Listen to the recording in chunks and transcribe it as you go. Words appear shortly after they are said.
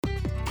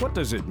What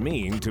does it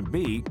mean to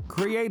be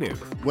creative?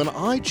 When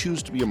I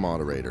choose to be a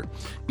moderator,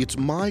 it's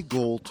my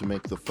goal to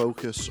make the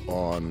focus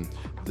on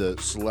the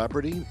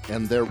celebrity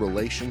and their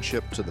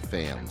relationship to the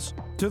fans.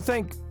 To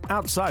think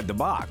outside the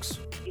box.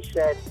 He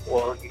said,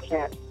 well, you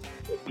can't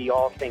be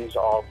all things to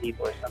all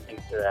people or something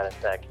to that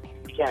effect.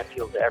 You can't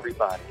appeal to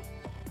everybody.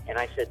 And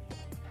I said,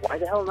 why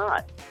the hell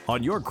not?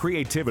 On Your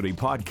Creativity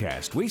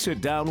podcast, we sit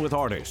down with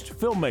artists,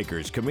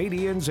 filmmakers,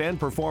 comedians, and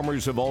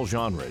performers of all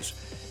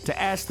genres to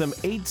ask them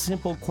 8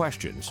 simple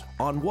questions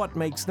on what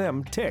makes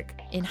them tick.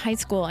 In high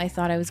school, I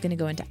thought I was going to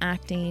go into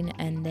acting,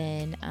 and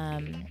then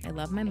I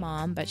love my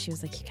mom, but she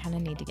was like, you kind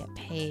of need to get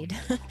paid.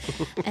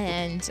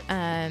 And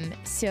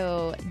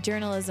so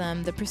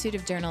journalism, the pursuit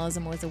of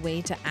journalism was a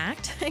way to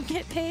act and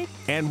get paid.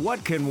 And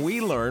what can we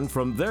learn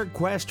from their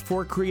quest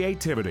for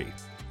creativity?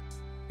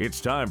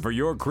 It's time for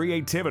Your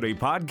Creativity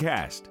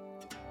podcast.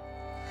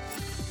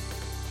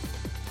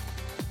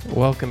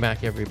 Welcome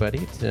back, everybody.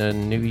 It's a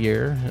new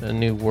year, a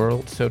new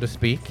world, so to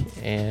speak,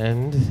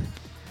 and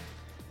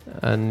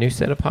a new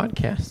set of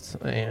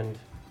podcasts. And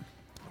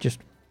just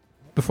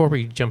before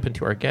we jump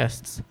into our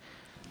guests,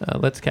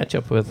 let's catch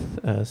up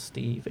with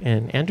Steve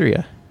and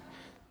Andrea.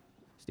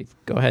 Steve,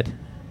 go ahead.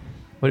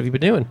 What have you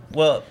been doing?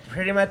 Well,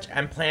 pretty much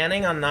I'm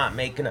planning on not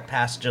making it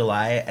past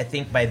July. I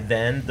think by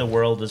then the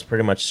world is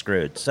pretty much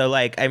screwed. So,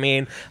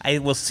 I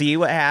will see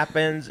what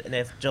happens, and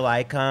if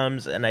July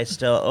comes and I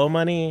still owe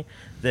money,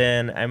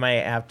 then I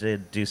might have to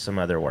do some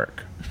other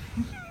work.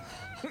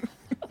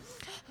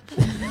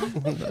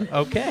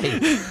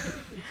 Okay.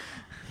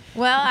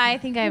 Well, I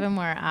think I have a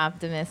more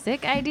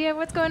optimistic idea of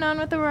what's going on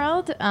with the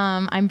world.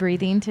 I'm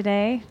breathing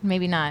today.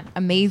 Maybe not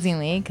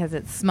amazingly because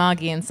it's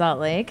smoggy in Salt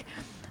Lake.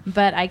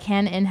 But I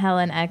can inhale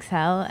and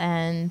exhale,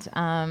 and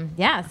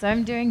so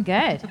I'm doing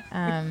good.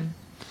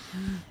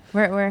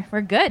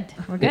 We're good.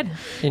 We're good.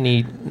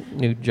 Any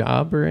new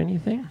job or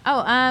anything?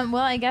 Oh,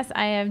 well, I guess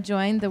I have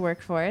joined the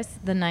workforce,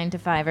 the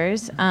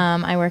 9-to-5ers.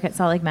 I work at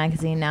Salt Lake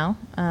Magazine now.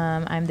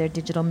 I'm their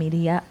digital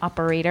media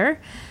operator,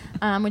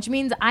 which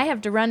means I have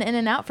to run in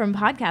and out from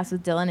podcasts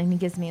with Dylan, and he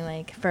gives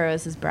me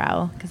furrows his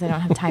brow because I don't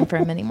have time for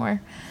him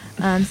anymore.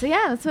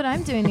 That's what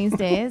I'm doing these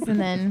days, and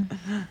then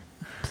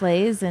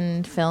plays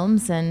and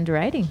films and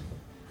writing.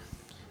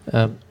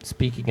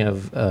 Speaking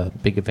of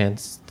big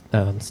events,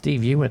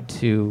 Steve, you went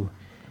to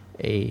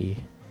a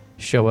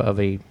show of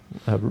a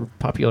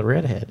popular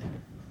redhead.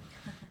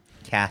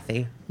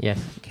 Kathy?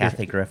 Yes.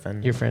 Kathy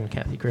Griffin. Your friend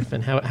Kathy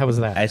Griffin. How was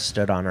that? I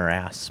stood on her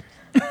ass.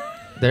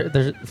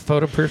 There's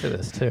photo proof of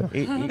this, too.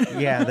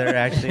 Yeah, there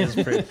actually is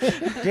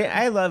proof.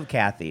 I love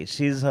Kathy.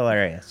 She's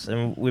hilarious.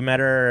 And we met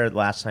her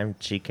last time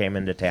she came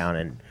into town,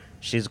 and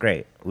she's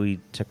great. We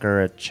took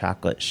her a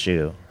chocolate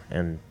shoe,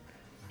 and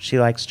she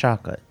likes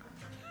chocolate.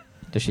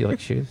 Does she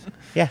like shoes?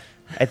 Yeah,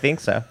 I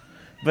think so.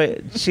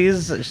 But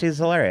she's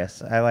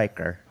hilarious. I like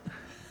her.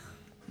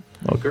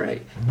 Well,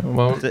 great.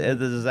 Well,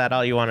 is that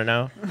all you want to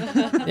know?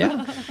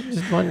 Yeah.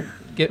 Just one.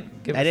 Give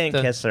I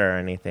didn't kiss her or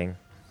anything.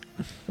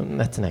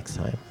 That's next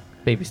time.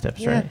 Baby steps,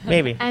 Yeah, right?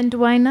 maybe. And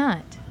why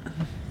not?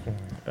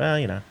 Well,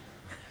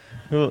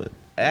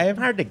 I am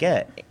hard to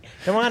get.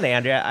 Come on,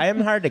 Andrea. I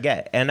am hard to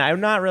get. And I'm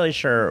not really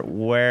sure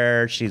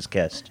where she's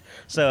kissed.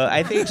 So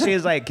I think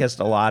she's kissed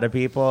a lot of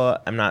people.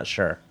 I'm not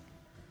sure.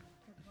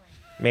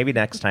 Maybe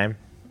next time.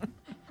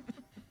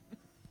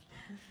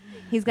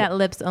 He's got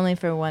lips only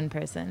for one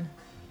person.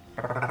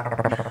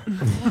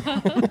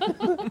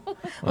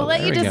 We'll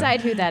let you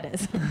decide who that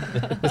is.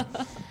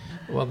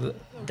 Well,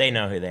 they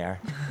know who they are.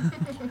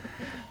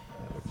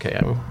 Okay,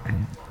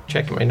 I'm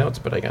checking my notes,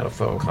 but I got a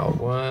phone call.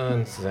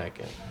 1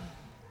 second.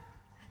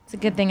 It's a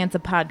good thing it's a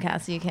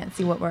podcast, so you can't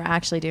see what we're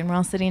actually doing. We're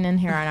all sitting in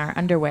here on our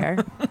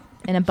underwear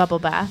in a bubble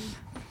bath,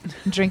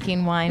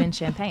 drinking wine and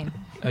champagne.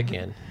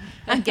 Again.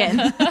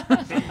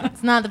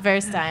 It's not the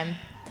first time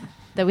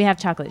that we have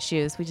chocolate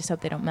shoes. We just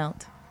hope they don't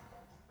melt.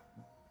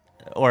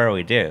 Or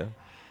we do.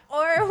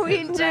 Or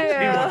we do.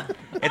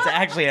 It's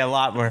actually a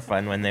lot more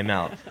fun when they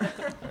melt.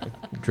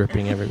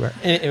 Dripping everywhere.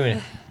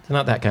 Anyway, it's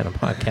not that kind of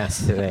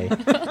podcast today.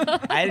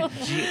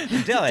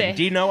 Dylan,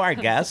 do you know our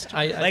guest?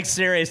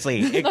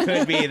 Seriously, it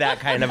could be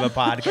that kind of a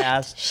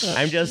podcast.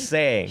 I'm just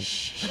saying.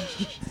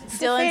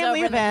 Dylan's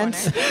over event.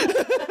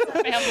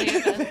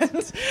 The corner.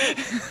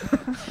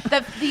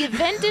 The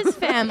event is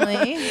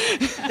family.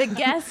 The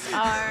guests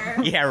are...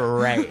 Yeah,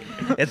 right.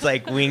 It's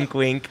wink,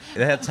 wink.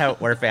 That's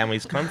where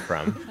families come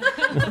from.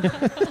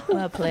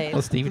 Well played.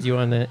 Well, Steve, do you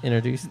want to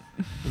introduce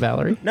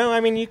Valerie? No, I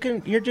mean,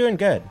 you're doing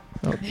good.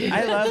 Okay.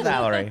 I love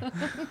Valerie.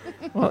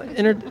 Well,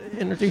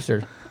 introduce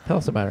her. Tell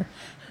us about her.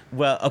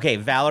 Well, okay,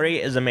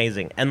 Valerie is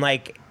amazing. And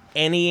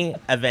any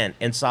event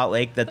in Salt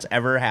Lake that's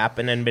ever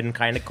happened and been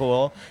kind of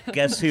cool,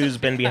 guess who's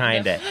been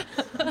behind it?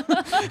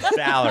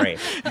 Valerie.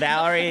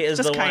 Valerie is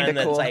Just the one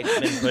that's cool.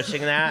 been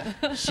pushing that.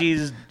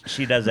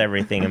 She does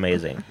everything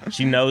amazing.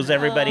 She knows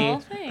everybody. Oh,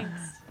 thanks.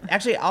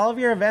 Actually, all of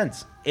your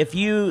events, if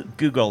you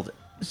Googled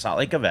Salt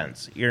Lake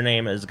events, your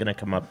name is going to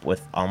come up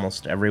with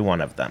almost every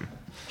one of them.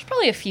 There's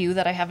probably a few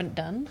that I haven't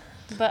done.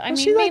 But I Well, mean,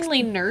 she likes-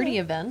 mainly nerdy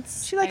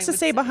events. She likes I to would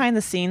stay say. behind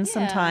the scenes Yeah.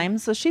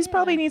 sometimes, so she's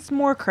probably needs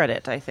more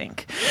credit, I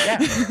think.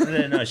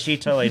 Yeah. No, she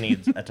totally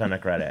needs a ton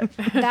of credit.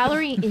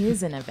 Valerie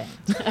is an event,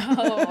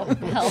 Oh,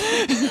 hell.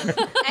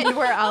 and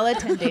we're all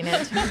attending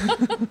it.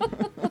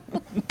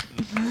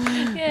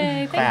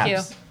 Yay, thank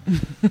Claps.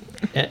 you.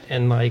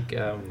 And like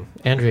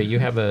Andrea, you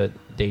have a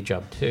day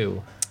job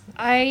too.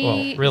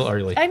 Well, real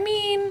early. I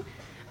mean,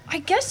 I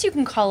guess you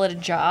can call it a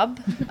job.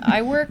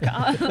 I work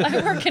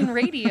in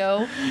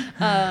radio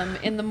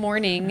in the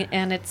morning,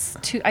 and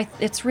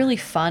it's really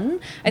fun.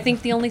 I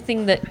think the only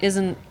thing that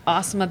isn't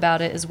awesome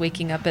about it is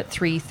waking up at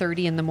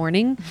 3:30 in the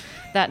morning.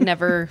 That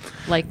never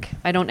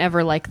I don't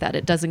ever like that.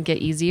 It doesn't get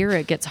easier;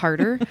 it gets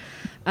harder.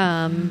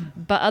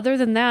 But other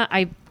than that,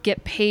 I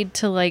get paid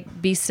to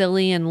be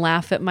silly and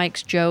laugh at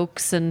Mike's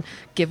jokes and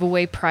give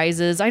away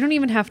prizes. I don't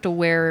even have to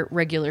wear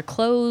regular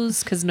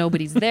clothes because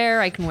nobody's there.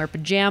 I can wear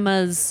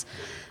pajamas.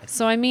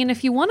 So, I mean,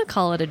 if you want to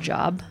call it a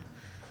job,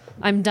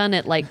 I'm done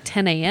at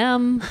 10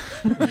 a.m.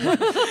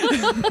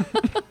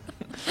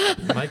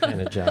 My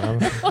kind of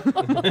job.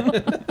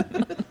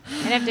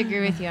 I'd have to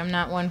agree with you. I'm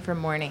not one for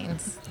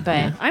mornings,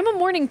 but I'm a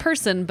morning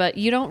person, but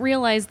you don't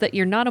realize that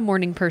you're not a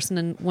morning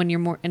person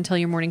until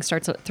your morning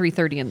starts at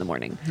 3:30 in the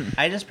morning.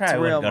 I just probably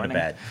real wouldn't go morning. to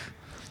bed.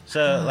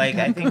 So, I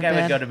think I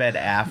would go to bed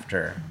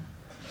after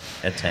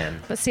at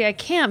 10. But see, I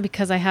can't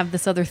because I have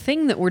this other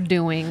thing that we're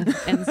doing,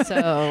 and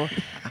so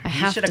I You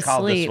have should to have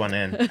called sleep. this one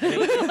in.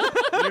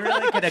 You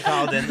really could have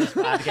called in this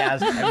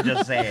podcast. I'm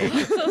just saying.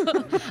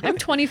 I'm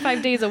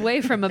 25 days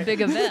away from a big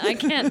event. I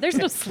can't. There's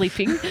no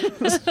sleeping.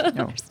 truth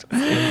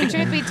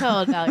be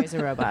told, Valerie's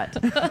a robot.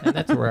 And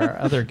that's where our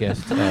other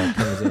guest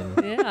comes in.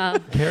 Yeah.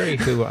 Carrie,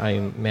 who I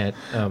met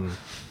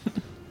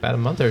about a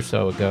month or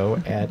so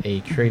ago at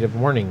a Creative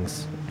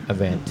Mornings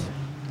event.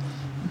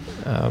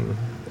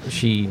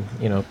 She,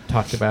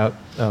 talked about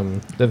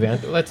the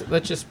event. Let's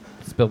just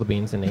spill the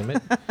beans and name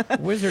it.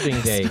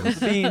 Wizarding Days.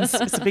 Beans.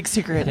 It's a big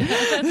secret.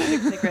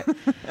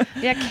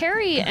 Yeah,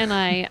 Carrie and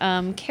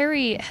I,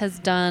 Carrie has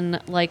done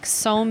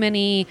so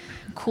many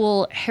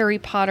cool Harry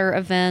Potter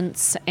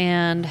events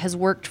and has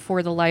worked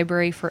for the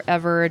library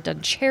forever,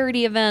 done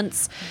charity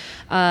events,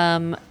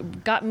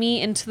 got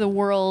me into the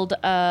world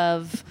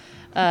of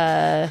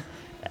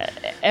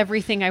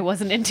everything I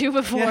wasn't into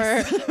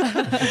before.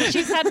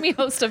 She's had me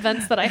host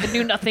events that I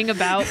knew nothing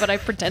about, but I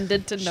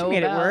pretended to know She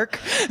made about.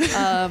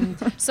 it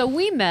work. So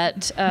we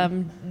met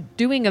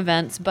doing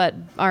events, but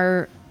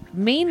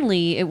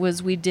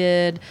we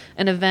did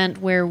an event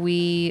where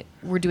we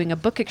were doing a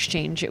book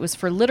exchange. It was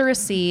for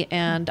literacy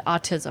and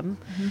autism,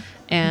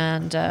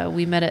 and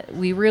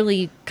we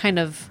really kind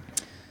of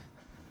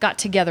got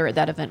together at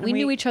that event. We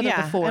knew each other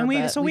before, and we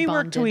but we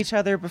worked to bonded. each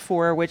other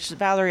before, which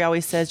Valerie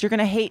always says, you're going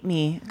to hate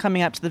me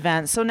coming up to the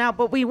event. So now,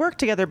 but we worked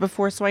together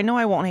before, so I know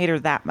I won't hate her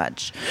that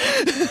much.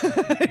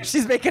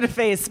 She's making a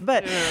face,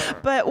 but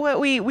what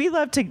we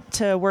love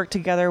to work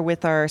together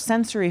with our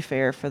sensory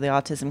fair for the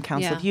Autism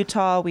Council of Yeah.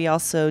 Utah. We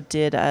also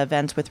did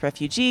events with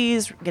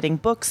refugees, getting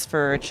books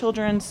for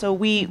children. So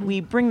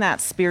we bring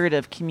that spirit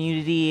of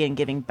community and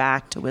giving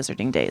back to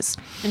Wizarding Days.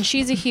 And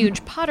she's a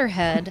huge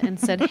Potterhead and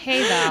said,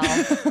 "Hey,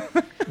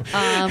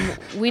 Val,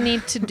 we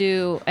need to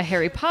do a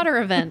Harry Potter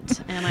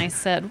event." And I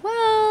said,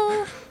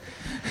 well,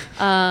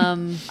 I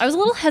was a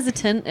little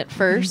hesitant at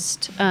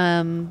first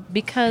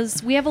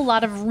because we have a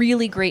lot of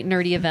really great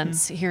nerdy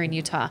events here in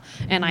Utah,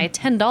 and I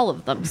attend all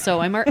of them. So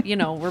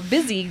we're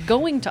busy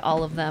going to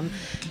all of them.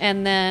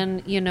 And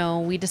then,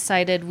 we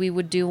decided we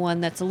would do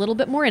one that's a little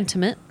bit more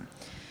intimate,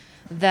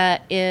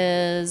 that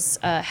is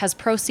has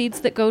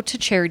proceeds that go to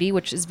charity,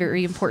 which is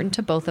very important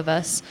to both of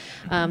us,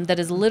 that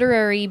is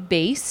literary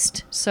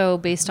based, so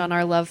based on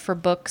our love for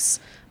books,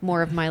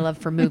 more of my love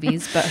for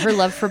movies, but her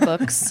love for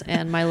books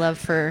and my love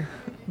for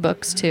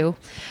books too.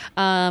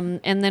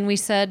 And then we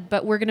said,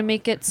 but we're going to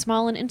make it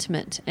small and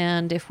intimate.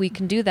 And if we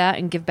can do that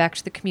and give back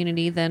to the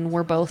community, then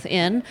we're both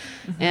in.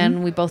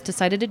 And we both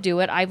decided to do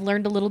it. I've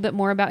learned a little bit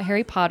more about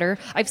Harry Potter.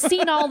 I've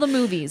seen all the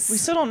movies. We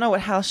still don't know what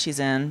house she's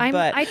in,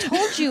 but I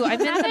told you, I've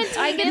been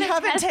you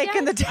haven't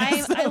taken the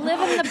test. I live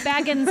in the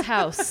Baggins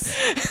house.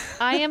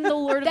 I am the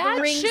Lord of That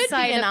the Rings should be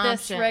side an of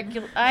this option.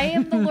 regular. I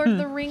am the Lord of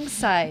the Rings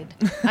side.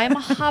 I am a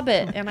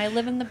hobbit, and I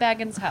live in the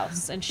Baggins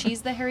house, and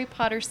she's the Harry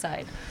Potter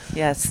side.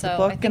 yes, So the I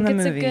book think and the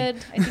it's movie.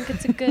 I think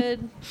it's a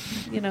good,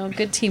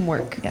 good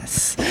teamwork.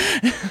 Yes.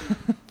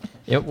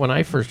 Yeah, when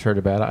I first heard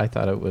about it, I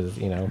thought it was,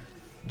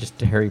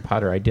 just Harry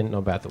Potter. I didn't know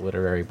about the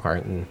literary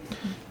part, and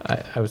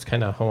I was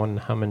kind of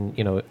humming,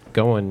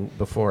 going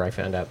before I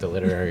found out the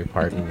literary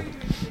part, and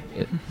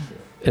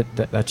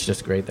that's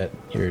just great that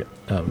you're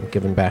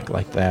giving back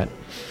like that.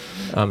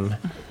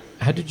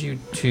 How did you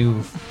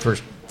two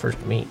first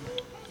meet?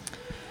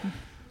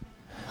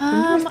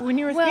 When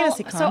you were with Well,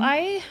 FantasyCon. so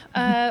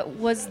I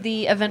was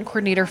the event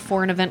coordinator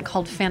for an event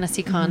called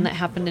FantasyCon that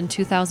happened in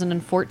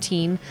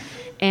 2014.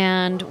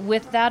 And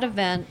with that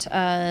event,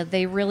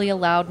 they really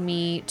allowed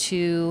me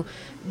to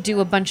do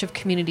a bunch of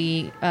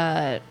community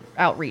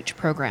outreach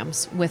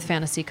programs with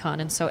FantasyCon.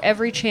 And so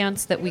every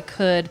chance that we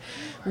could,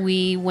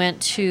 we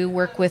went to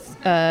work with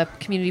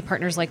community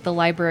partners like the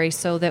library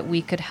so that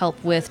we could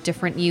help with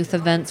different youth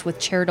events, with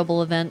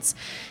charitable events.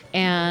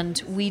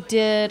 And we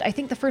did, I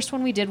think the first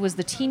one we did was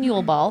the Teen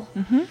Yule Ball.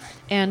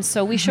 And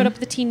so we showed up at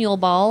the Teen Yule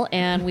Ball,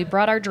 and we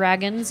brought our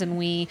dragons, and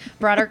we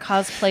brought our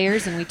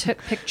cosplayers, and we took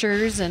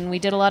pictures, and we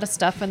did a lot of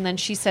stuff. And then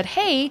she said,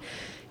 hey,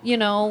 you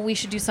know, we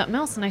should do something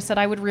else. And I said,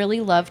 I would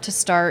really love to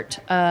start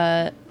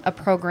a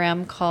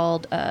program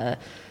called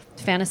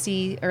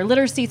Fantasy or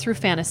Literacy Through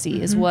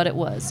Fantasy is what it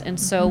was. And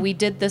so we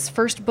did this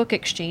first book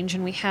exchange,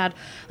 and we had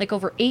like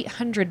over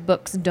 800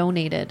 books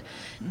donated.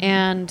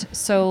 And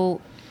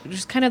so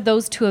just kind of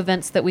those two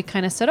events that we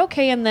kind of said,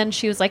 okay. And then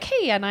she was like,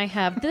 hey, and I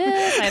have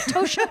this, I have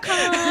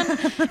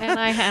ToshoCon,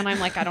 and I'm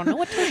like, I don't know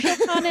what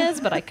ToshoCon is,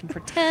 but I can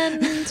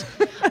pretend.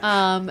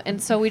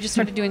 And so we just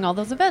started doing all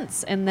those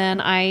events. And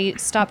then I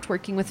stopped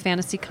working with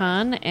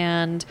FantasyCon,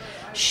 and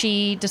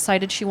she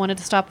decided she wanted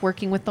to stop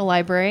working with the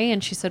library,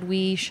 and she said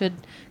we should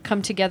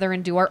come together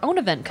and do our own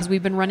event because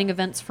we've been running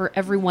events for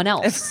everyone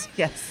else.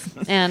 Yes.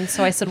 And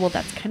so I said, well,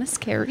 that's kind of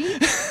scary,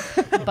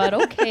 but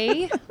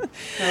okay.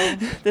 So,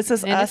 this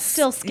is and us. It's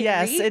still scary.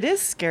 Yes, it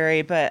is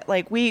scary, but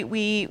like we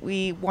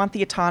want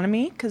the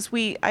autonomy because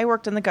I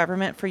worked in the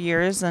government for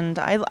years, and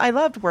I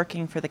loved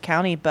working for the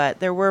county, but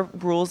there were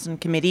rules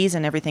and committees,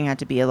 and everything had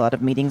to be a lot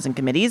of meetings and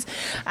committees.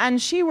 And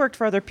she worked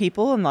for other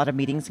people and a lot of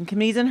meetings and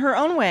committees in her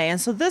own way.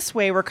 And so this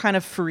way we're kind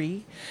of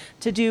free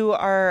to do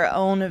our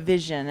own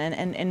vision,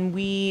 and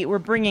we're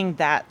bringing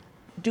that,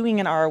 doing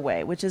it our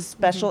way, which is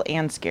special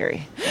and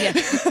scary. Yeah.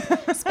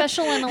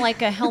 Special in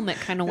like a helmet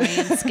kind of way,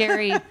 and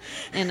scary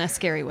in a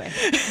scary way.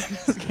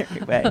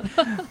 Scary way.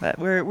 But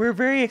we're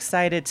very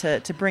excited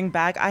to bring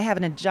back. I have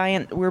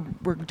we're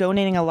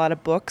donating a lot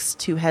of books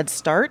to Head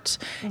Start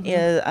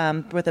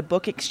with a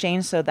book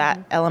exchange. So that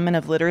element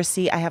of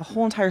literacy, I have a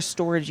whole entire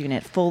storage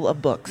unit full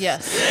of books.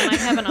 Yes, and I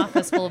have an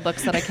office full of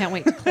books that I can't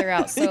wait to clear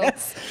out. So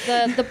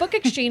the book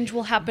exchange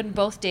will happen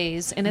both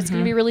days, and it's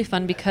going to be really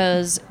fun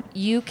because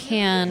you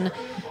can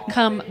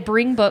come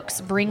bring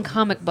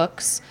comic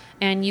books,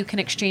 and you can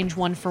exchange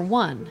one for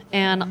one.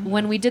 And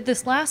when we did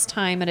this last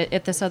time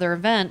at this other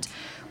event,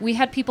 we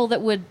had people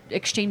that would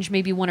exchange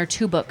maybe one or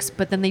two books,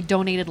 but then they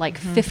donated like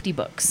 50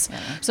 books. Yeah.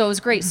 So it was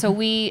great. So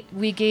we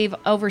gave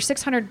over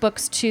 600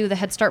 books to the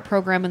Head Start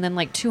program, and then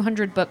like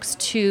 200 books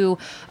to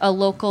a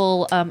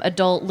local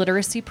adult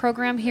literacy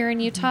program here in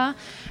Utah.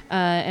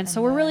 And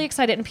so we're really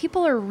excited, and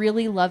people are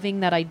really loving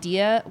that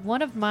idea.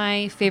 One of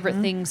my favorite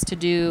things to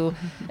do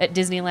at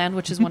Disneyland,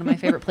 which is one of my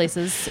favorite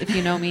places, if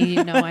you know me,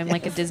 you know I'm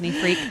like a Disney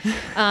freak,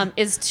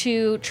 is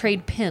to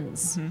trade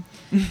pins.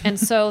 And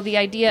so the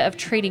idea of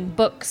trading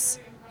books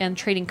and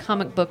trading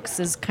comic books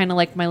is kind of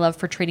like my love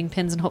for trading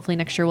pins, and hopefully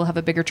next year we'll have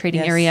a bigger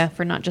trading area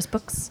for not just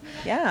books,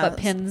 but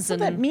pins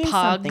and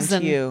pogs.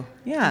 And you.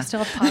 Yeah. I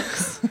still have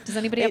pogs. Does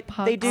anybody have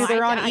pogs? They do.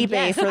 They're on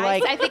eBay for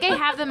like. I think I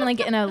have them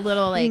like in a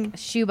little like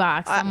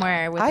shoebox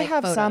somewhere. With, I like,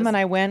 have photos. some, and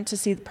I went to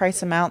see the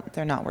price them out.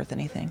 They're not worth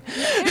anything.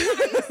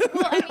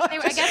 Well,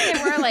 I guess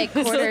they were like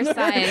quarter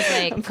size,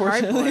 like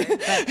cardboard.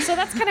 But. So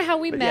that's kind of how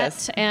we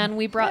met, and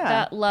we brought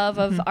that love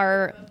of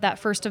that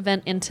first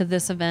event into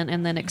this event,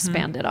 and then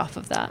expanded off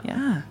of that.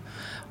 Yeah.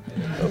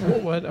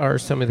 What are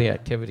some of the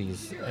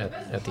activities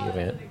at the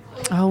event?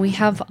 Oh, we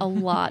have a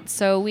lot.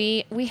 So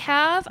we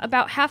have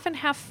about half and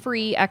half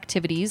free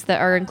activities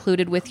that are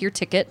included with your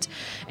ticket.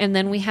 And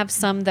then we have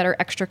some that are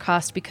extra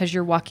cost because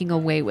you're walking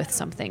away with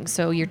something.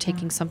 So you're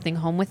taking something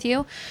home with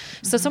you.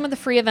 So some of the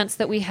free events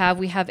that we have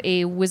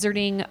a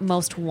Wizarding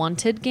Most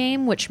Wanted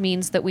game, which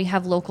means that we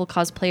have local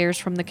cosplayers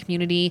from the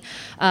community,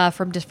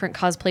 from different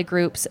cosplay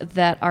groups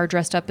that are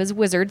dressed up as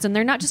wizards. And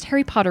they're not just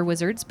Harry Potter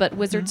wizards, but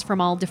wizards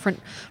from all different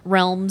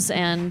realms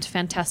and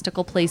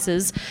fantastical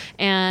places.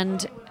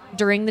 And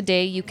during the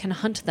day, you can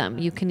hunt them.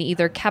 You can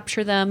either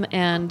capture them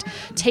and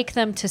take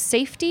them to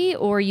safety,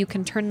 or you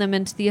can turn them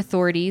into the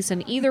authorities.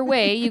 And either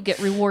way, you get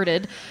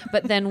rewarded.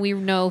 But then we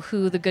know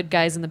who the good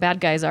guys and the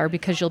bad guys are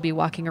because you'll be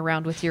walking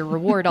around with your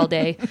reward all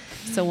day.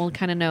 So we'll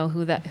kind of know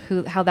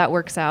how that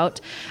works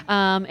out.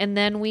 And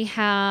then we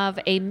have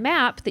a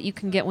map that you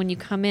can get when you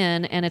come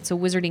in, and it's a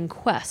wizarding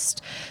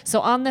quest. So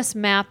on this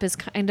map is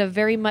kind of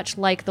very much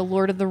like the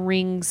Lord of the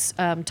Rings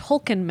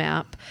Tolkien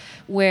map,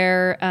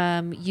 where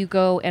you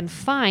go and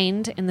find,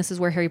 and this is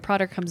where Harry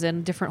Potter comes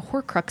in, different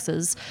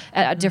Horcruxes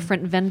at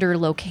different vendor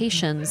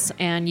locations.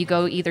 And you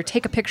go either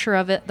take a picture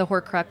of it, the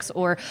Horcrux,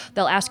 or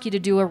they'll ask you to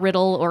do a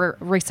riddle or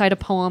recite a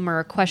poem or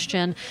a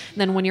question. And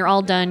then when you're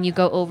all done, you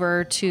go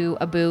over to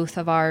a booth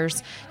of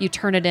ours, you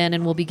turn it in,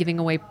 and we'll be giving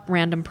away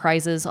random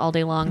prizes all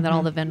day long that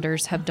all the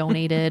vendors have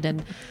donated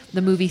and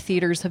the movie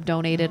theaters have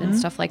donated and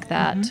stuff like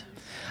that.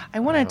 I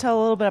want to tell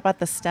a little bit about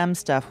the STEM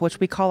stuff, which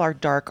we call our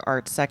dark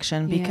art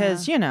section,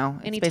 because it's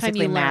Anytime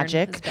basically you learn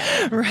magic, is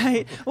bad.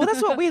 right? Well,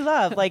 that's what we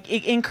love. Like,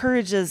 it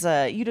encourages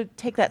you to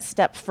take that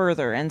step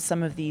further in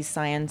some of these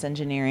science,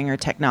 engineering, or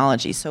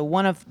technology. So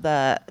one of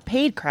the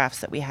paid crafts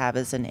that we have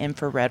is an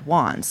infrared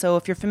wand. So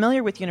if you're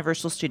familiar with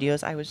Universal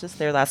Studios, I was just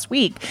there last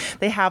week.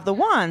 They have the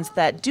wands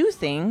that do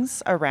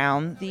things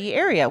around the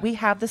area. We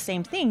have the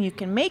same thing. You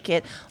can make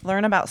it,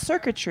 learn about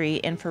circuitry,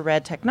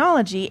 infrared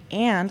technology,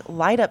 and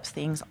light up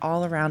things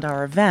all around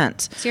our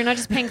event. So you're not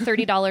just paying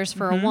 $30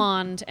 for a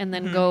wand and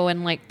then go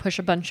and like push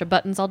a bunch of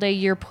buttons all day.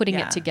 You're putting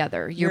it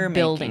together. You're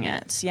building making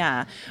it.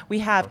 Yeah. We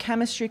have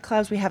chemistry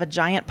clubs. We have a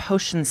giant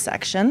potion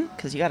section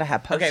because you got to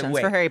have potions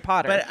for Harry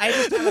Potter. But I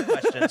just have a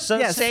question.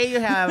 So say you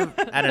have,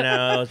 I don't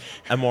know,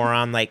 a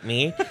moron like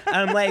me,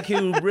 like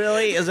who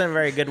really isn't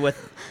very good with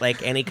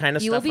like any kind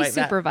of You stuff will be like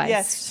that. supervised.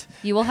 Yes.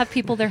 You will have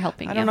people there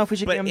helping I you. don't know if we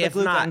should give But them the if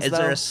glue not, guns, is though.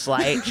 there a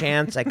slight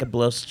chance I could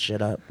blow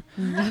shit up?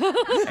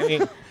 I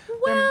mean,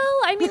 Well,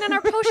 I mean, in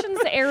our potions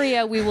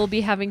area, we will be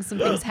having some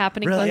things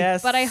happening. Really? But,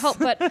 Yes. but I hope,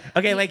 but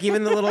okay, like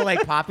even the little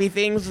like poppy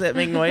things that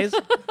make noise.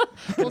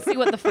 we'll see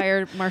what the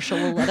fire marshal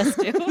will let us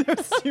do.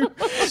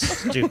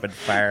 Stupid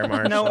fire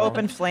marshal. No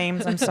open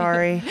flames. I'm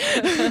sorry.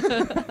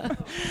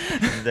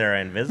 They're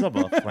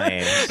invisible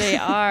flames. They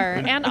are.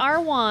 And our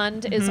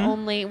wand is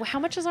only, how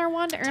much is our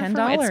wand? Erin?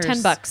 $10. It's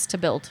 $10 to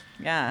build.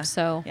 Yeah.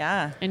 So,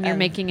 Yeah. and you're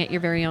making it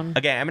your very own.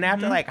 Okay, I'm gonna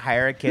have to like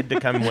hire a kid to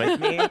come with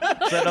me,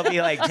 so it'll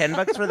be like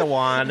 $10 for the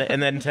wand,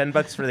 and then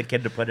 $10 for the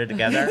kid to put it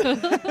together,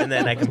 and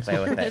then I can play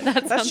with it.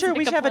 That's true.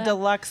 We should have a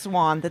deluxe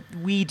wand that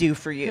we do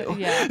for you.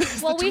 Yeah.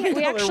 Well, we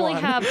 $20 actually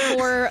wand. have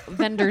 4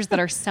 vendors that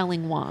are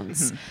selling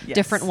wands, Yes.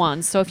 different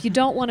wands. So if you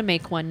don't want to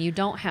make one, you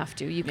don't have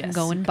to. You can Yes,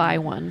 go you and buy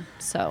one.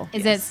 So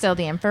Is it still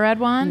the infrared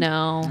wand?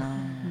 no.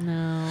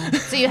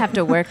 So you have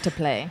to work to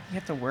play. You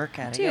have to work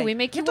at it. Dude, we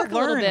make you have to work a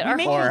little learn. bit. We Our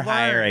make whole- you Or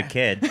hire a learn.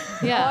 kid.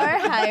 Yeah. Or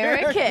hire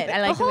a kid.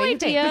 I like The whole way you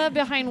think. idea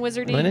behind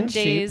Wizarding Linen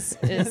sheep. Days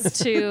is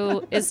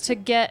to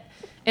get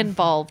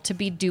involved, to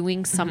be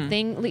doing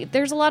something.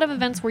 There's a lot of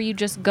events where you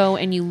just go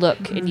and you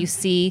look and you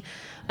see.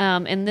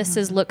 And this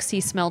is look,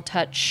 see, smell,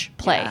 touch,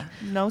 play. Yeah.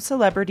 No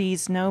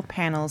celebrities, no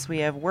panels. We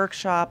have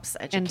workshops,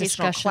 educational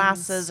discussions.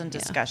 classes, and Yeah.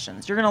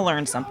 discussions. You're going to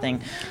learn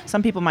something.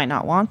 Some people might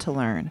not want to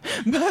learn,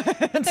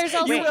 But there's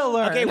also you will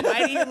learn. Okay,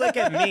 why do you look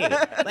at me?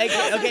 Like,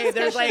 okay,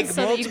 there's like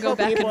so that you can go multiple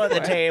back people and at the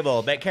forth.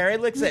 table, but Carrie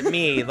looks at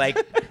me like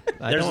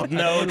there's don't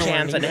no know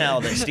chance in anything.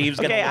 hell that Steve's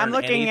gonna Okay, learn I'm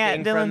looking at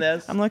anything from Dylan.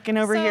 this. I'm looking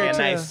over So- here a too.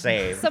 nice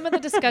save. some of the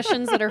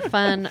discussions that are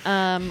fun.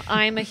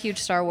 I'm a huge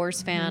Star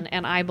Wars fan,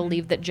 and I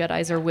believe that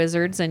Jedis are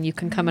wizards, and you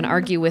can come and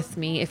argue with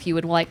me if you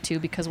would like to,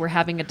 because we're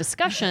having a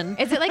discussion.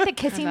 Is it like the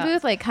kissing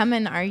booth? Like come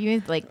and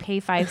argue, like pay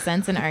 5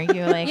 cents and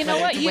argue, like You know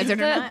whether what? it's a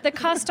wizard or not? The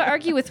cost to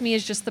argue with me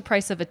is just the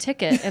price of a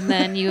ticket, and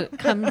then you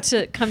come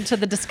to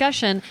the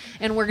discussion,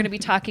 and we're going to be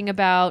talking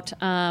about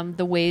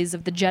the ways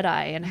of the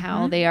Jedi and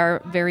how they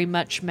are very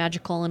much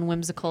magical and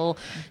whimsical.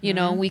 You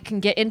know, we can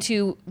get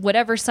into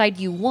whatever side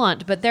you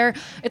want, but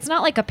it's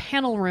not like a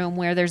panel room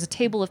where there's a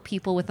table of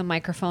people with a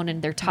microphone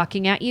and they're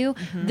talking at you.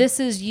 This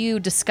is you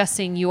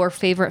discussing your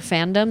favorite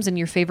fandoms and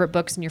your favorite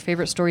books and your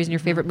favorite stories and your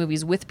favorite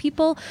movies with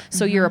people.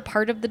 So you're a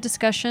part of the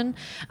discussion,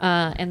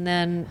 and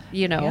then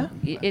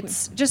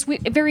it's just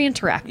very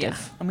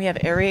interactive. And we have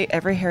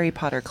every Harry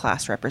Potter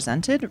class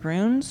represented: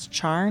 runes,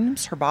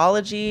 charms,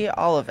 herbology,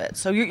 all of it.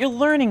 So you're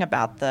learning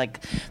about the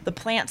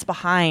plants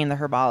behind the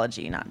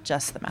herbology, not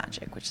just the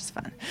magic, which is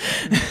fun.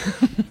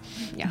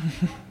 Yeah.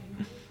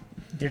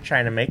 You're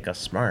trying to make us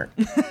smart.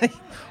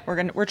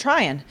 We're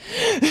trying.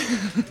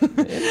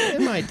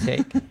 It might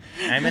take.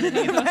 I'm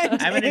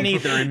gonna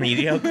need the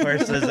remedial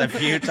courses a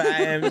few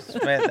times,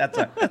 but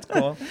that's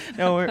cool.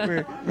 No,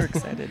 we're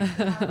excited.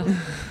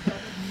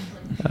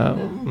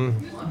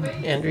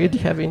 Andrea, do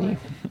you have any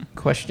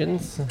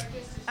questions?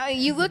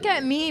 You look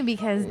at me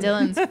because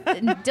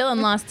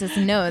Dylan lost his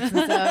notes,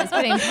 and so it's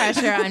putting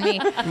pressure on me.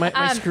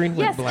 My screen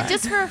went yes, black.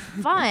 just for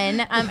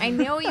fun. I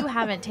know you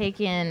haven't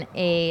taken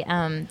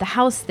the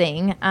house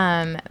thing,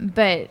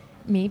 but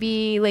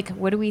maybe like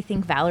what do we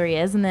think Valerie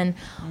is, and then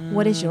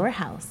what is your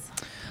house?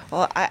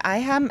 Well, I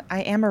am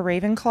a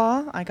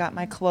Ravenclaw. I got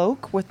my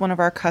cloak with one of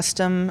our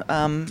custom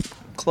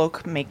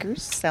cloak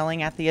makers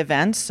selling at the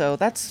event, so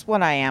that's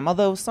what I am.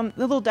 Although a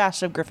little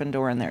dash of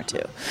Gryffindor in there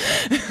too.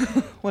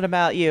 What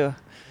about you?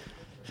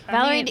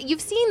 Valerie,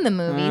 you've seen the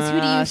movies.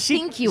 Who do you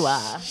think you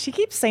are? She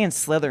keeps saying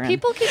Slytherin.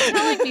 People keep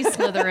telling me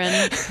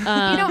Slytherin.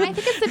 I think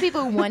it's the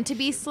people who want to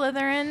be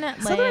Slytherin.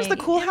 Slytherin's the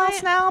cool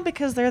house now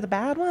because they're the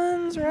bad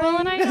ones, right? Well,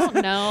 and I don't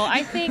know.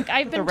 I think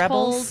I've been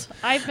rebels?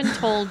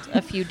 told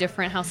a few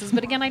different houses,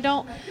 but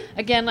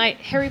again,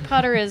 Harry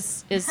Potter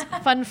is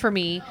fun for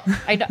me.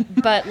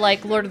 But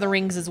like Lord of the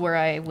Rings is where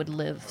I would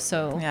live.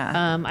 So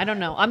Yeah. I don't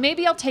know.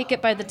 Maybe I'll take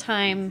it by the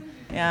time.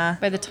 Yeah.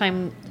 By the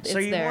time it's So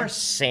are you there. more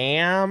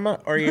Sam or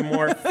are you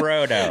more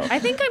Frodo? I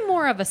think I'm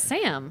more of a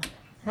Sam.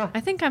 I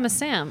think I'm a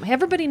Sam.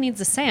 Everybody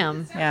needs a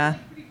Sam. Yeah.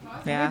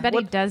 Yeah.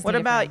 Everybody does What need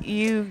a about friend.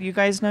 you? You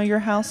guys know your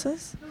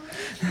houses?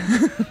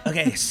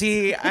 Okay,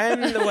 see,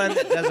 I'm the one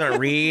that doesn't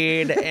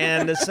read,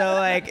 and so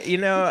like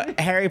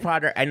Harry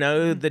Potter. I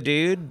know the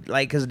dude,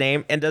 like his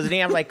name, and doesn't he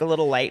have like a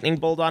little lightning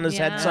bolt on his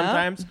Yeah. head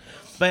sometimes?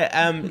 But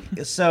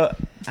so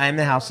I'm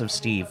the House of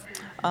Steve.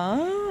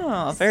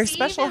 Oh, very Steve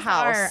special is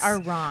house. Our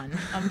Ron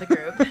of the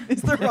group.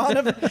 Is the Ron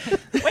of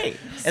Wait,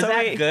 is So that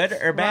wait, good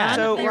or bad?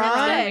 So You're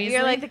Ron, good.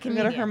 You're like the we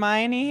got a comedian.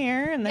 Hermione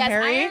here and the Yes,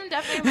 Harry. I am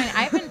definitely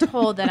Hermione. I've been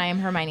told that I am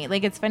Hermione.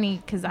 Like, it's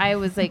funny because I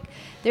was like,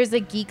 there's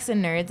like geeks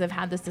and nerds. I've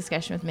had this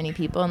discussion with many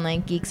people, and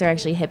like geeks are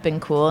actually hip and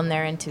cool, and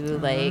they're into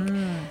like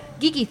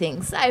geeky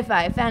things,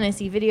 sci-fi,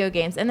 fantasy, video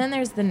games. And then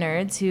there's the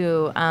nerds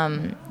who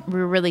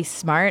were really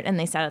smart, and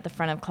they sat at the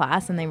front of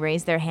class and they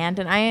raised their hand.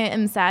 And I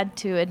am sad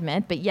to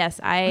admit, but yes,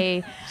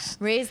 I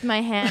raised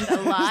my hand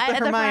a lot at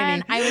the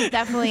Hermione.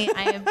 front.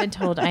 I have been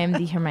told I am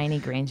the Hermione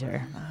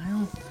Granger.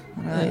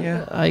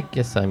 Yeah. I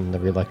guess I'm the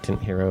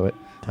reluctant hero at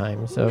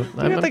times. So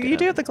You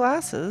do have the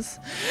glasses.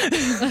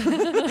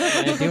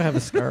 I do have a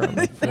scar on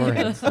my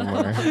forehead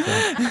somewhere.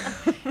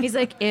 So. He's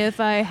like, if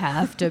I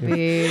have to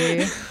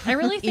be. I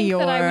really think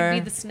that I would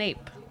be Eeyore. the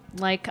Snape.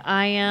 Like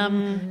I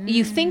am.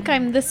 You think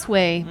I'm this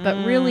way,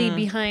 but really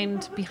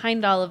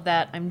behind all of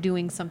that, I'm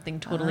doing something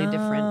totally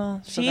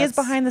different. So She is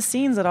that's- behind the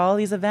scenes at all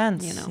these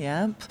events. You know.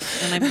 Yep.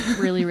 and I'm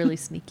really, really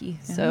sneaky.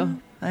 So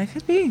I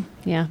could be.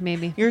 yeah,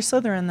 maybe. You're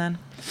Slytherin then.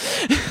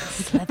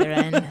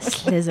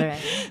 Slytherin.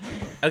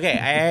 Okay,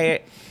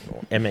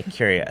 I am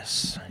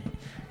curious.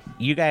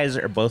 You guys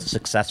are both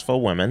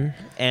successful women,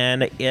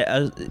 and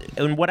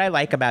what I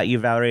like about you,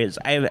 Valerie, is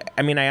I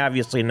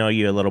obviously know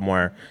you a little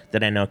more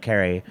than I know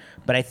Carrie,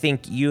 but I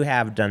think you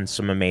have done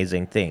some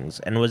amazing things.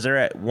 And was there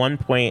at one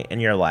point in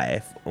your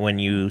life when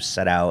you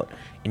set out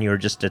and you were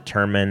just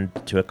determined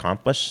to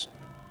accomplish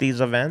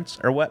these events,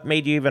 or what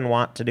made you even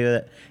want to do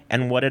it?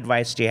 And what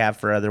advice do you have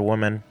for other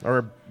women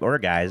or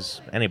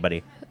guys,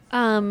 anybody?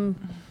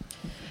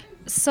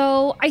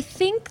 So I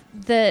think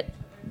that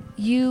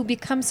you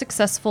become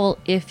successful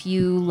if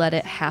you let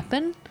it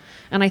happen.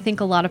 And I think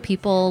a lot of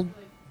people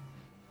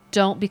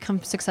don't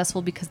become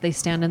successful because they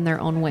stand in their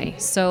own way.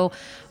 So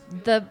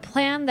the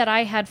plan that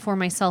I had for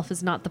myself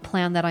is not the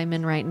plan that I'm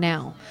in right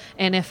now.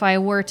 And if I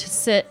were to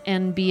sit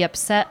and be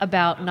upset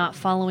about not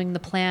following the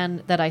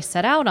plan that I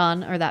set out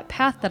on, or that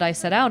path that I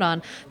set out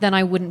on, then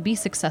I wouldn't be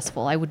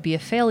successful. I would be a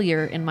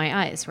failure in my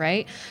eyes,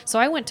 right? So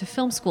I went to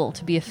film school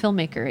to be a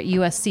filmmaker at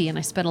USC, and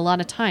I spent a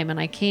lot of time, and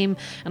I came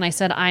and I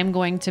said, I'm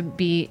going to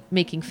be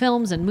making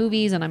films and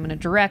movies, and I'm going to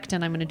direct,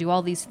 and I'm going to do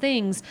all these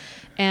things.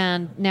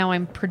 And now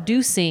I'm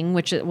producing,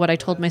 which is what I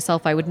told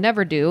myself I would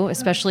never do,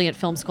 especially at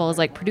film school, is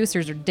like,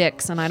 producers are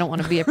dicks, and I don't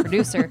want to be a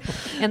producer.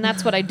 And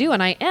that's what I do,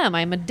 and I am.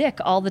 I'm a dick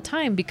all the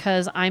time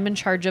because I'm in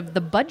charge of the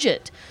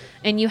budget.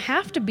 And you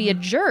have to be a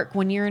jerk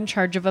when you're in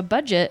charge of a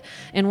budget,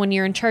 and when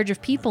you're in charge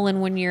of people,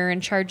 and when you're in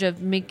charge of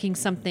making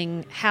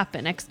something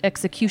happen,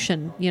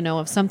 execution,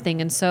 of something.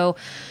 And so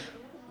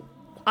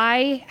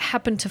I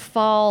happened to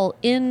fall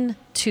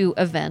into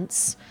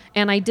events,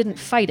 and I didn't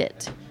fight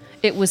it.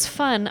 It was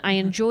fun. I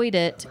enjoyed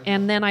it.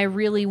 And then I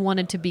really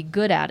wanted to be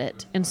good at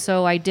it. And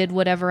so I did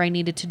whatever I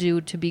needed to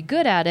do to be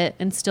good at it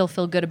and still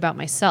feel good about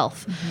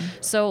myself.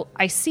 So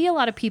I see a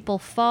lot of people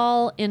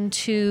fall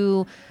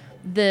into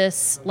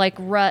this like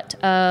rut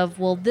of,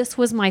 well, this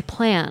was my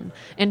plan.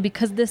 And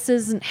because this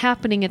isn't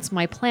happening, it's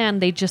my plan,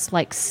 they just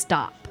like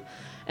stop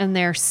and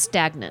they're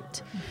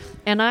stagnant.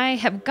 And I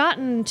have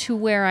gotten to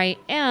where I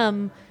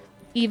am,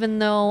 even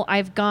though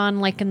I've gone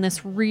like in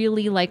this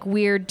really like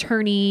weird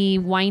turny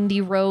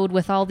windy road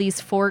with all these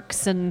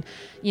forks and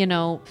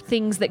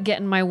things that get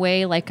in my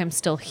way, like I'm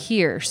still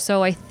here.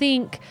 So I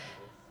think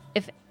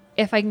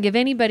if I can give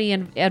anybody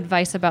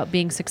advice about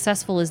being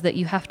successful, is that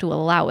you have to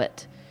allow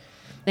it.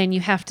 Then you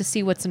have to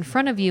see what's in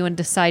front of you and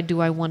decide,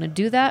 do I want to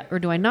do that or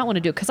do I not want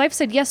to do it? Because I've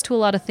said yes to a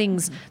lot of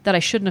things that I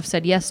shouldn't have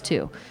said yes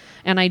to.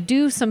 And I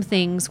do some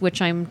things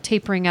which I'm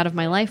tapering out of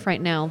my life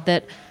right now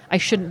that I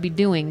shouldn't be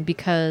doing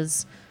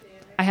because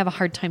I have a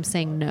hard time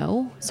saying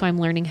no. So I'm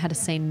learning how to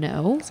say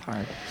no. It's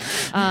hard.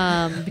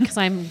 Because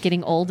I'm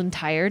getting old and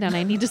tired and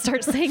I need to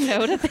start saying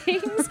no to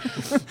things.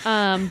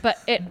 But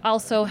it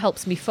also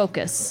helps me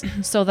focus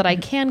so that I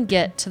can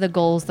get to the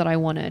goals that I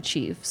want to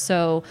achieve.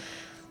 So,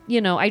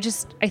 I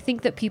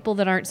think that people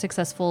that aren't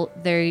successful,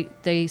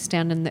 they're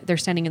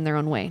standing in their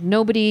own way.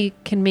 Nobody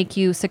can make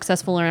you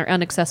successful or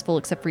unsuccessful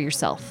except for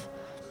yourself.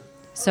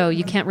 So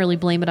you can't really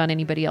blame it on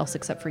anybody else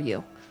except for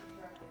you.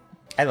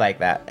 I like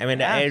that. I mean,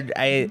 Yeah.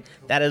 I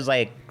that is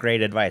like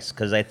great advice,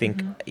 because I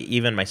think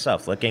even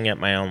myself, looking at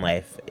my own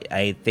life,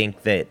 I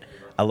think that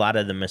a lot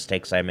of the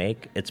mistakes I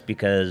make, it's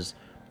because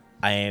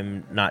I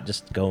am not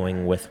just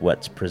going with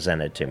what's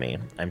presented to me.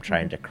 I'm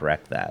trying to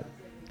correct that.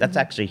 That's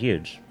actually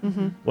huge.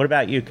 What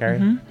about you,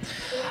 Carrie?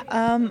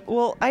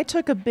 Well, I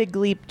took a big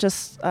leap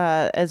just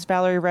as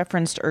Valerie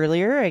referenced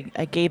earlier.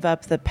 I gave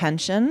up the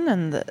pension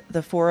and the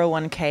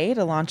 401k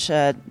to launch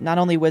not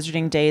only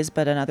Wizarding Days,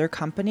 but another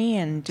company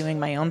and doing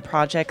my own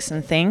projects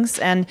and things.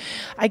 And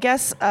I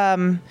guess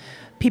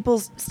people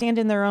stand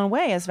in their own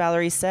way, as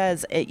Valerie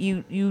says.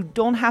 You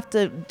don't have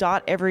to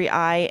dot every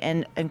I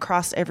and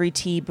cross every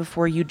T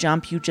before you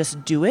jump. You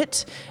just do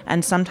it,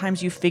 and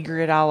sometimes you figure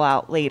it all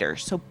out later.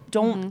 So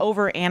don't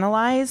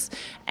overanalyze,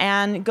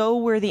 and go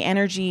where the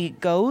energy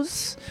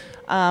goes.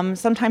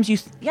 Sometimes you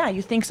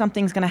think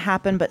something's going to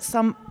happen, but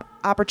some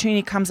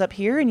opportunity comes up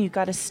here, and you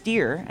got to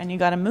steer, and you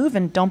got to move,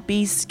 and don't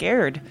be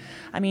scared.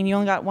 I mean, you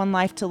only got one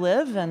life to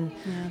live, and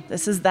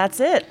that's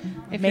it.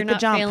 If Make you're the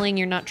not jump. failing,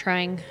 you're not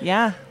trying.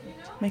 Yeah.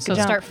 Make So a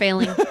jump. start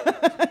failing.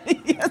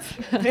 Yes.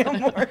 Fail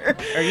more.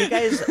 Are you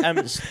guys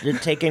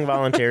taking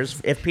volunteers?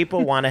 If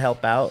people want to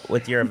help out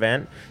with your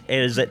event,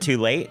 is it too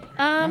late?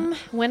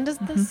 When does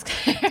this?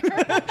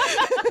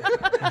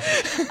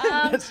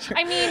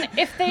 I mean,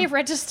 if they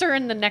register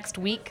in the next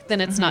week,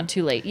 then it's not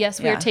too late. Yes,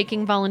 we Yeah. are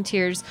taking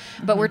volunteers,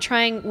 but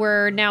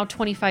we're now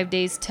 25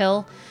 days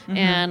till,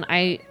 and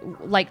I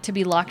like to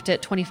be locked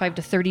at 25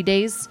 to 30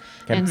 days.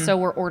 And so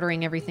we're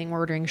ordering everything. We're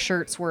ordering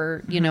shirts.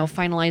 We're,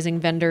 finalizing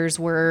vendors.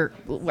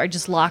 I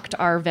just locked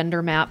our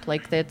vendor map,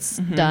 like that's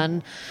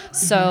done.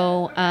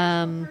 So,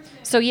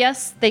 so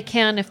yes, they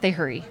can if they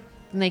hurry.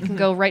 And they can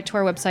go right to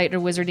our website at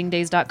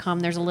wizardingdays.com.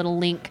 There's a little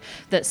link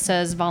that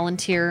says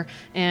volunteer,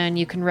 and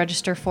you can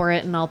register for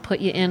it, and I'll put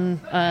you in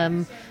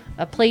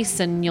a place,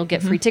 and you'll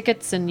get free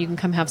tickets, and you can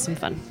come have some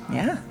fun.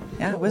 Yeah.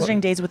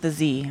 Wizarding Days with a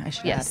Z, I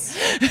should Yes.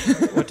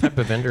 What type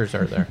of vendors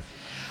are there?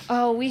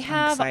 Oh, we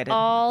have excited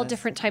all about this.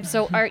 different types.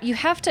 So you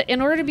have to,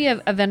 in order to be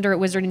a vendor at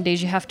Wizarding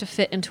Days, you have to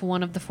fit into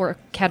one of the 4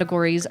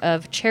 categories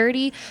of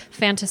charity,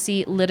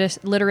 fantasy,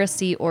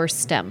 literacy, or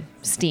STEM,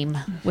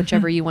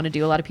 whichever you want to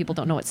do. A lot of people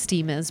don't know what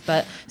STEAM is,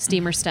 but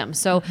STEAM or STEM.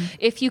 So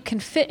if you can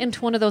fit into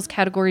one of those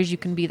categories, you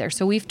can be there.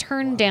 So we've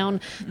turned down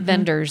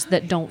vendors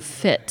that don't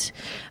fit.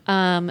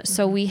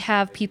 So we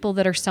have people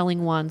that are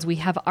selling wands. We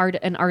have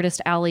an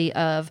artist alley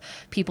of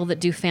people that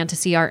do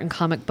fantasy art and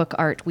comic book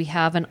art. We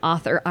have an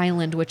author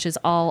island, which is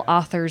all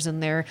authors,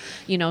 and they're,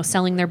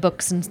 selling their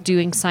books and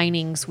doing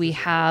signings. We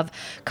have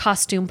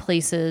costume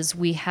places.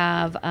 We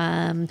have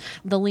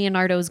the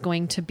Leonardo's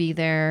going to be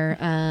there.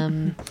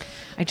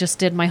 I just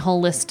did my whole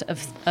list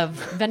of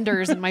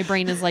vendors, and my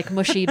brain is like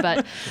mushy,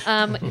 but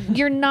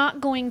you're not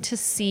going to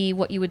see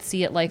what you would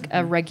see at like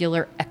a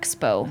regular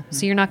expo.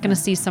 So you're not going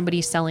to see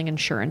somebody selling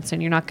insurance,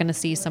 and you're not going to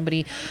see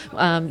somebody,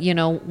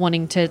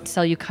 wanting to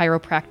sell you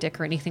chiropractic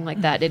or anything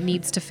like that. It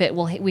needs to fit.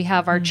 We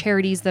have our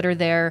charities that are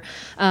there.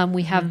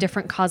 We have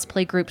different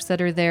cosplay groups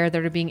that are there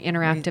that are being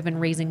interactive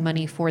and raising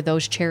money for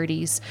those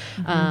charities.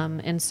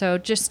 And so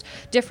just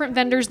different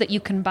vendors that you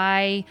can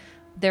buy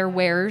their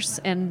wares,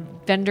 and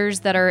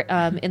vendors that are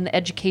in the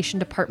education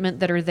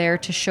department that are there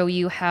to show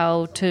you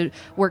how to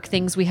work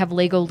things. We have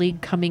Lego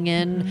League coming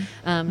in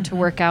to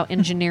work out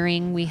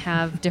engineering. We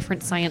have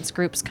different science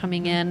groups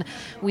coming in.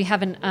 We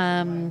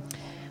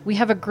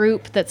have a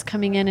group that's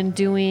coming in and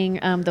doing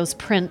those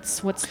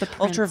prints. What's the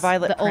prints?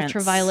 Ultraviolet prints.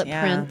 Ultraviolet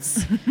Yeah.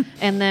 prints.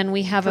 And then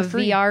we have a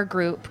free. VR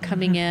group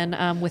coming in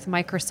with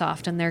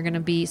Microsoft, and they're going to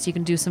be, so you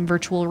can do some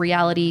virtual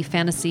reality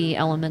fantasy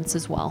elements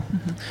as well.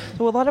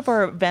 So a lot of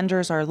our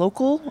vendors are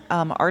local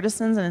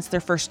artisans, and it's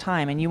their first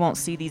time, and you won't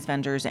see these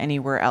vendors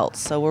anywhere else.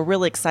 So we're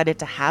really excited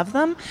to have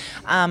them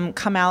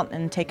come out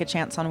and take a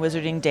chance on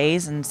Wizarding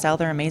Days and sell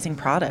their amazing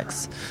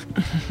products.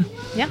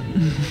 Yeah.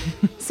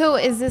 So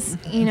is this,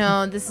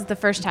 this is the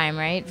first time,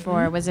 right,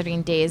 for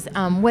Wizarding Days.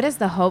 What is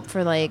the hope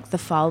for, like, the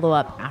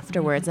follow-up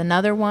afterwards?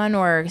 Another one,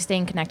 or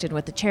staying connected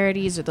with the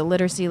charities or the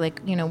literacy?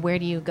 Like, where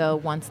do you go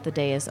once the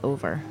day is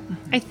over?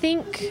 I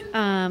think,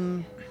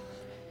 I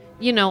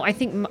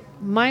think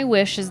my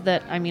wish is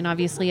that,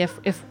 obviously,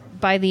 if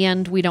by the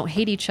end we don't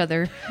hate each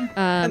other, she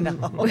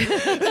doesn't know.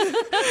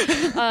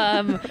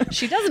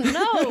 She doesn't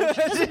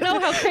know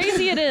how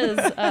crazy it is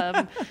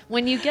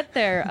when you get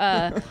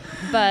there.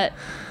 But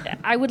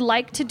I would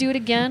like to do it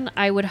again.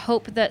 I would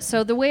hope that,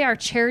 so the way our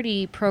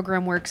charity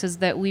program works is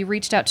that we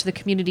reached out to the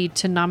community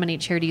to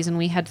nominate charities, and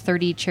we had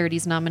 30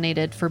 charities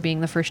nominated for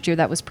being the first year.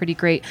 That was pretty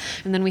great.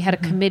 And then we had a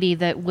committee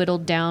that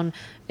whittled down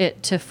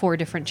it to 4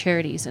 different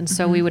charities. And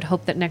so we would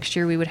hope that next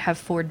year we would have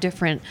 4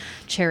 different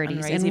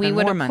charities. raise And we even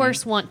would, more of money.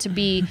 course, want to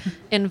be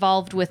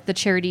involved with the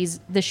charities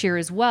this year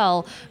as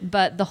well.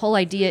 But the whole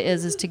idea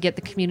is to get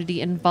the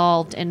community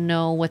involved and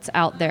know what's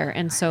out there.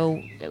 And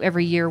so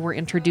every year we're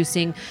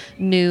introducing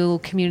new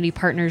community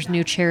partners,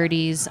 new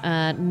charities,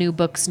 new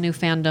books, new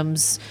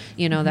fandoms,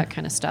 that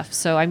kind of stuff.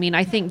 So,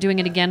 I think doing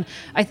it again,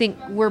 I think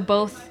we're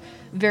both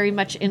very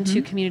much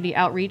into community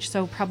outreach,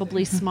 so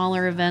probably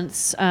smaller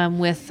events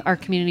with our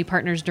community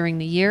partners during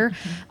the year.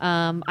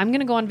 I'm going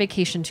to go on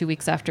vacation 2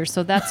 weeks after,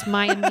 so that's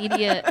my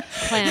immediate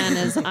plan.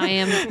 Is I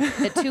am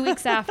at 2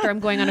 weeks after I'm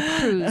going on a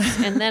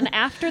cruise, and then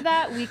after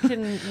that we'll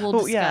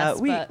discuss. Yeah,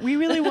 but we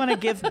really want to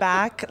give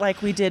back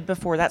like we did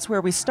before. That's where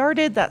we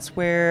started. That's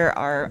where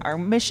our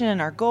mission and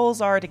our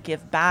goals are, to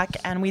give back.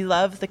 And we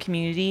love the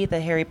community,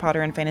 the Harry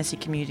Potter and fantasy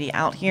community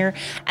out here,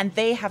 and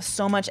they have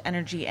so much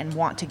energy and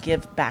want to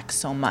give back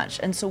so much.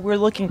 And so we're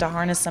looking to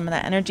harness some of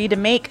that energy to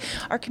make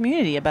our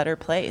community a better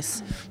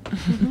place.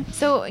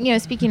 So,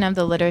 speaking of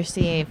the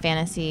literacy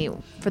fantasy,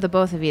 for the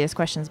both of you, this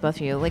question's both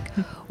of you, like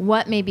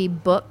what maybe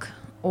book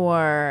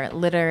or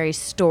literary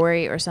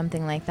story or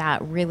something like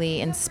that really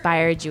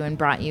inspired you and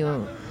brought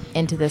you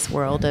into this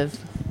world of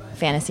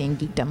fantasy and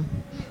geekdom?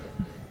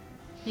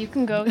 You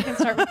can go. You can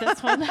start with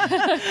this one.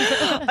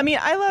 I mean,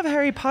 I love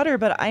Harry Potter,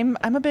 but I'm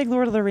a big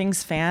Lord of the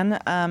Rings fan.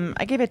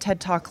 I gave a TED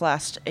Talk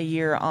last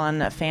year on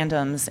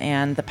fandoms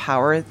and the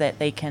power that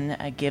they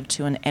can give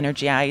to and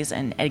energize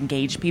and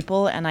engage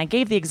people. And I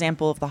gave the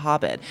example of The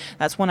Hobbit.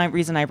 That's one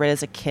reason I read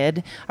as a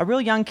kid, a real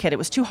young kid. It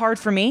was too hard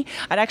for me.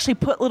 I'd actually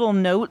put little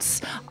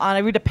notes on. I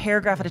read a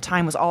paragraph at a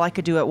time was all I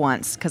could do at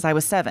once because I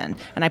was 7.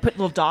 And I put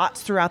little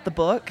dots throughout the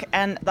book.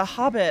 And The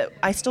Hobbit,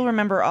 I still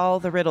remember all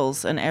the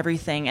riddles and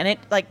everything. And it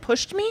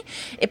pushed me.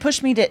 It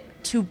pushed me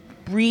to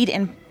read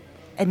and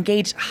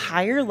engage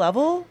higher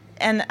level.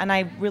 And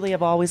I really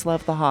have always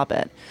loved The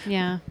Hobbit.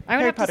 Yeah. I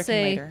would Harry have Potter to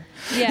say, later.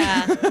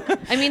 Yeah.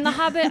 I mean, The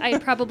Hobbit, I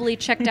probably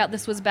checked out.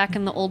 This was back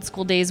in the old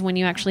school days when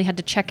you actually had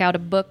to check out a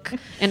book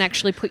and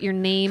actually put your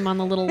name on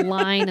the little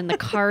line and the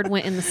card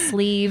went in the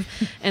sleeve.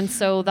 And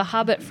so The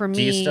Hobbit for me.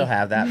 Do you still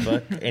have that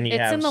book? And you It's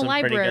have in the some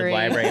library.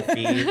 pretty good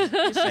library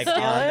fees like on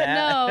that?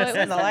 No, it was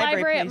in the the library,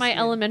 library at my please.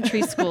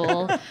 elementary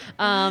school.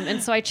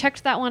 And so I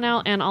checked that one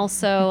out, and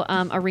also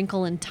A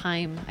Wrinkle in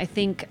Time. I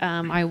think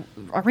A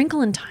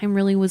Wrinkle in Time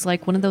really was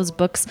like one of those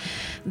books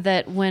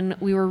that when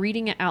we were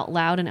reading it out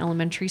loud in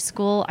elementary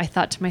school, I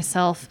thought to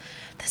myself,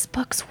 this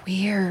book's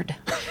weird.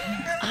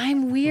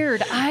 I'm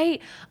weird.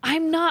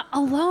 I'm not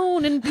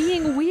alone in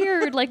being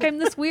weird. Like, I'm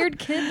this weird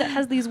kid that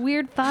has these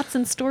weird thoughts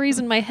and stories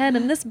in my head,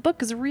 and this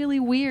book is really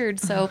weird.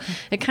 So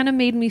it kind of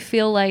made me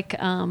feel like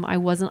I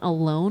wasn't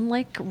alone,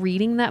 like,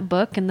 reading that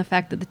book, and the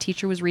fact that the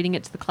teacher was reading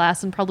it to the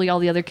class, and probably all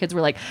the other kids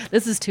were like,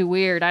 this is too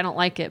weird. I don't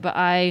like it. But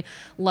I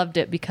loved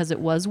it because it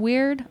was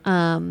weird.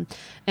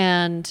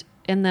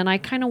 And then I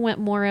kind of went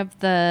more of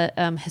the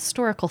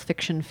historical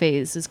fiction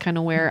phase is kind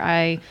of where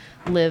I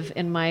live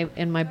in my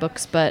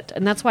books.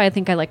 And that's why I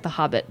think I like The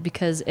Hobbit,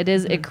 because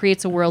it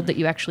creates a world that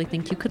you actually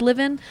think you could live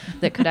in,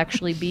 that could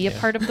actually be a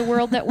part of the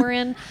world that we're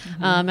in.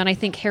 And I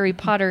think Harry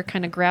Potter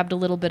kind of grabbed a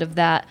little bit of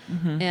that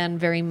and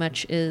very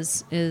much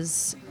is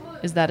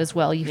that as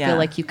well. You feel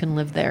like you can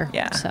live there.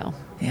 Yeah. So.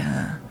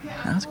 Yeah.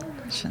 That was a good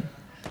question.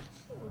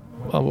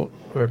 Well,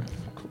 we're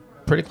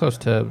pretty close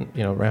to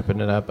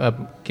wrapping it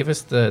up. Give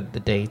us the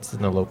dates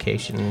and the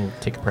location,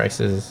 ticket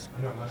prices.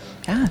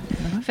 Yeah.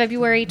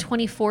 February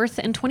 24th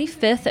and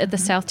 25th at the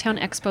Southtown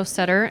Expo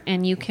Center,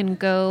 and you can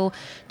go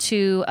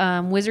to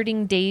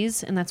Wizarding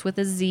Days, and that's with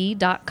a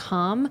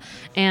Z.com,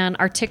 and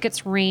our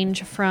tickets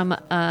range from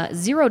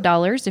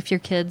 $0 if your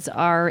kids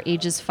are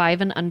ages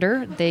 5 and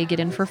under, they get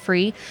in for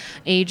free.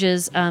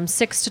 Ages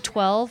 6 to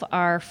 12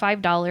 are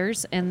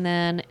 $5, and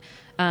then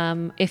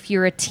if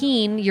you're a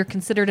teen, you're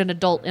considered an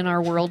adult in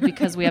our world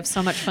because we have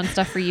so much fun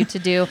stuff for you to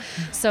do.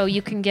 So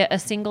you can get a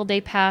single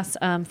day pass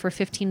for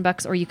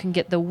 $15, or you can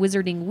get the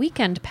Wizarding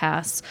Weekend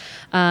Pass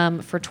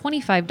for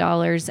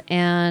 $25.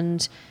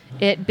 And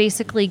it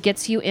basically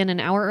gets you in an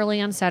hour early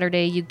on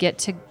Saturday. You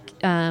get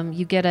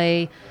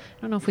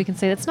I don't know if we can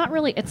say that's not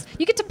really.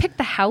 You get to pick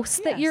the house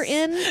that you're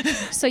in,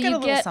 so Get a you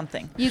little get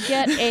something. You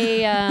get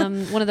a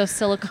one of those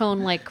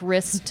silicone like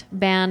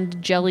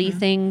wristband jelly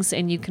things,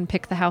 and you can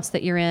pick the house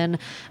that you're in,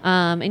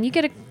 and you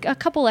get a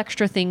couple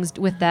extra things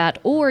with that,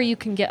 or you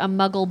can get a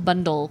Muggle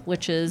bundle,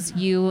 which is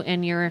you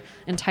and your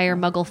entire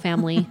Muggle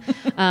family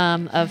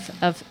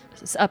of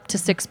up to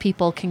 6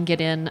 people can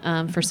get in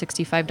for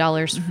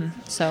 $65.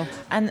 So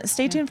And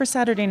stay tuned for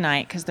Saturday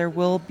night because there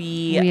will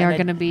be. we are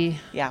going to be.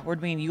 Yeah, we're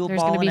doing Yule There's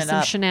going to balling be it some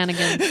up.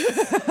 shenanigans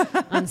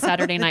on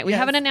Saturday night. We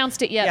haven't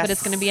announced it yet, but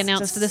it's going to be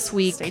announced Just this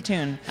week. Stay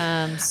tuned.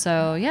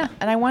 So yeah.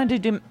 And I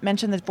wanted to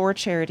mention the 4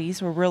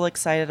 charities. We're real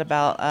excited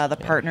about the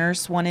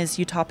partners. One is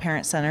Utah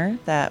Parent Center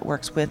that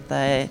works with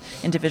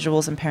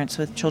individuals and parents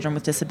with children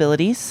with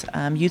disabilities.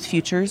 Youth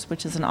Futures,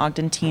 which is an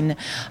Ogden teen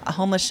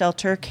homeless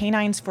shelter.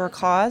 Canines for a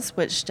Cause,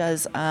 which does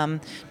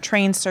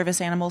train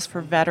service animals for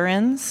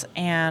veterans.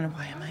 And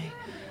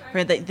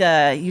we're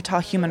the Utah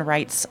Human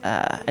Rights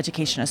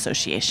Education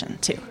Association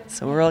too.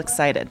 So we're real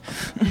excited.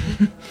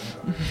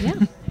 Yeah.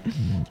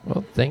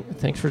 Well,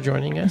 thanks for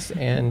joining us,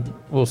 and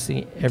we'll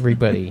see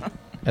everybody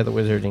at the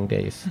Wizarding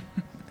Days.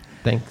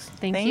 Thanks.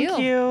 Thank Thank you.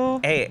 you.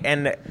 Hey,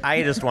 and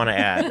I just want to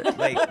add,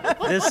 like,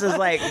 this is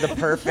like the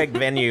perfect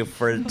venue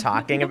for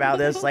talking about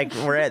this. Like,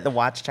 we're at the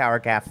Watchtower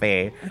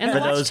Cafe. And for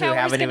the those who Watchtower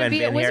is haven't going to even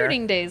be at been here,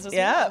 Wizarding Days as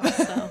Yeah. well.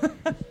 So.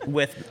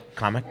 with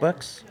comic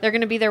books. They're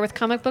going to be there with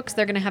comic books.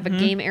 They're going to have a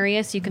game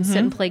area, so you can sit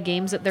and play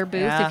games at their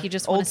booth Yeah. if you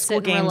just Old want to school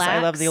sit and games. relax. I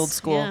love the old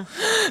school. Yeah.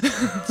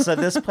 So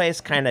this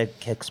place kind of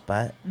kicks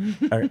butt,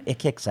 or it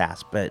kicks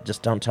ass, but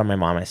just don't tell my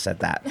mom I said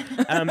that.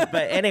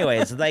 But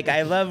anyways, like,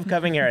 I love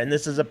coming here, and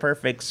this is a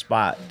perfect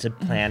spot to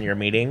plan your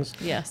meetings.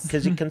 Yes.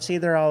 Because you can see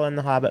they're all in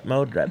the Hobbit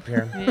mode up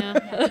here. Yeah.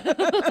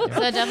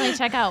 So definitely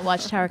check out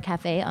Watchtower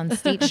Cafe on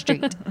State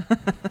Street.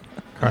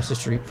 Across the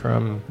street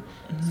from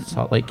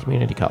Salt Lake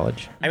Community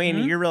College. I mean,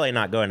 you're really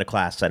not going to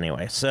class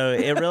anyway. So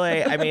it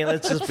really, I mean,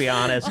 let's just be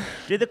honest.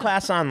 Do the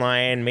class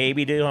online,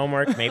 maybe do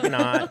homework, maybe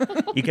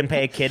not. You can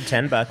pay a kid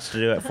 $10 to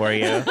do it for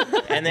you.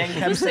 And then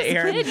come sit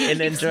here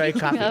and enjoy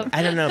coffee.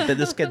 I don't know, but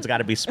this kid's got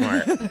to be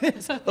smart.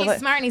 He's smart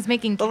and he's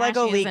making The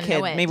Lego cashews League and kid,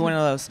 know it. maybe one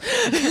of those.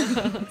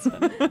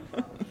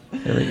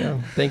 There we go.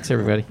 Thanks,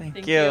 everybody. Thank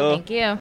Thank you.